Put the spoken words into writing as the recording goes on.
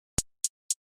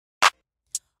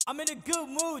I'm in a good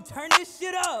mood, turn this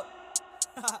shit up.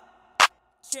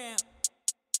 Champ.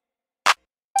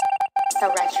 So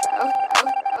retro.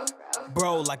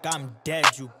 Bro, like I'm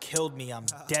dead, you killed me, I'm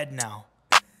dead now.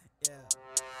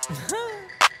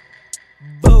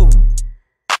 Boo.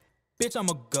 Bitch, I'm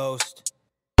a ghost.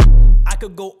 I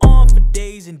could go on for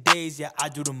days and days, yeah, I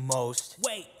do the most.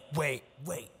 Wait,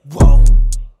 whoa.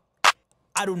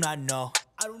 I do not know.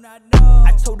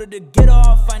 I told her to get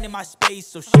off, finding my space,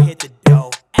 so she hit the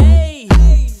dough. Ayy,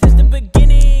 since the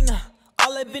beginning,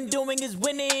 all I've been doing is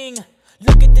winning.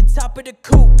 Look at the top of the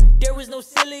coupe, there is no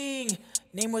ceiling.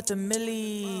 Name worth a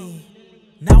milli.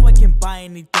 Now I can buy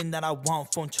anything that I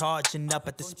want, phone charging up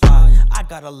at the spot. I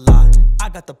got a lot, I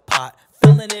got the pot,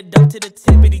 filling it up to the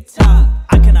tippity top.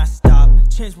 I cannot stop,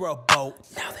 chains were a boat,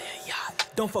 now they a yacht.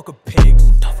 Don't fuck with pigs,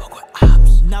 don't fuck with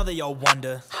ops. Now they all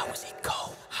wonder, how is he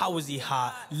cold? How is he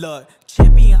hot? Look,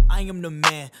 champion, I am the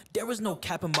man, there is no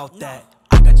cap about that.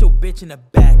 I got your bitch in the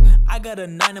back, I got a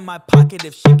 9 in my pocket,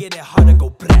 if she get it hard I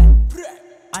go brat.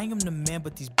 I am the man,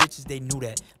 but these bitches, they knew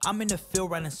that. I'm in the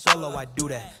field riding solo, I do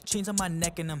that. Chains on my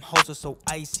neck and them hoes are so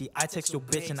icy. I text your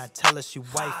bitch and I tell her she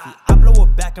wifey. I blow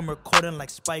her back, I'm recording like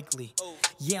Spike Lee.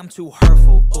 Yeah, I'm too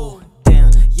hurtful, ooh,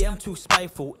 damn. Yeah, I'm too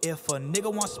spiteful. If a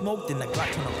nigga want smoke, then the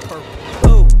Glock turn up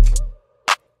purple. Ooh,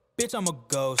 bitch, I'm a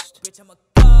ghost.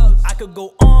 I could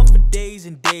go on for days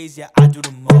and days, yeah, I do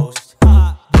the most.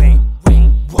 Wait,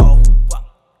 whoa.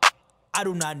 I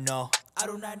do not know.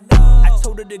 I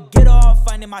told her to get off,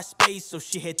 finding my space, so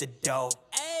she hit the dough.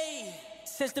 Ayy,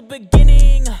 since the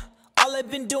beginning, all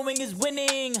I've been doing is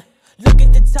winning. Look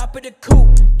at the top of the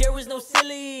coupe, there is no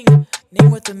ceiling. Name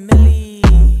worth a milli.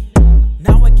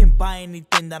 Now I can buy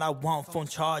anything that I want, phone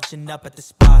charging up at the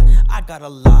spot. I got a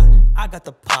lot, I got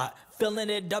the pot, filling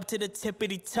it up to the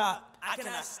tippity top. I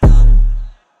cannot stop.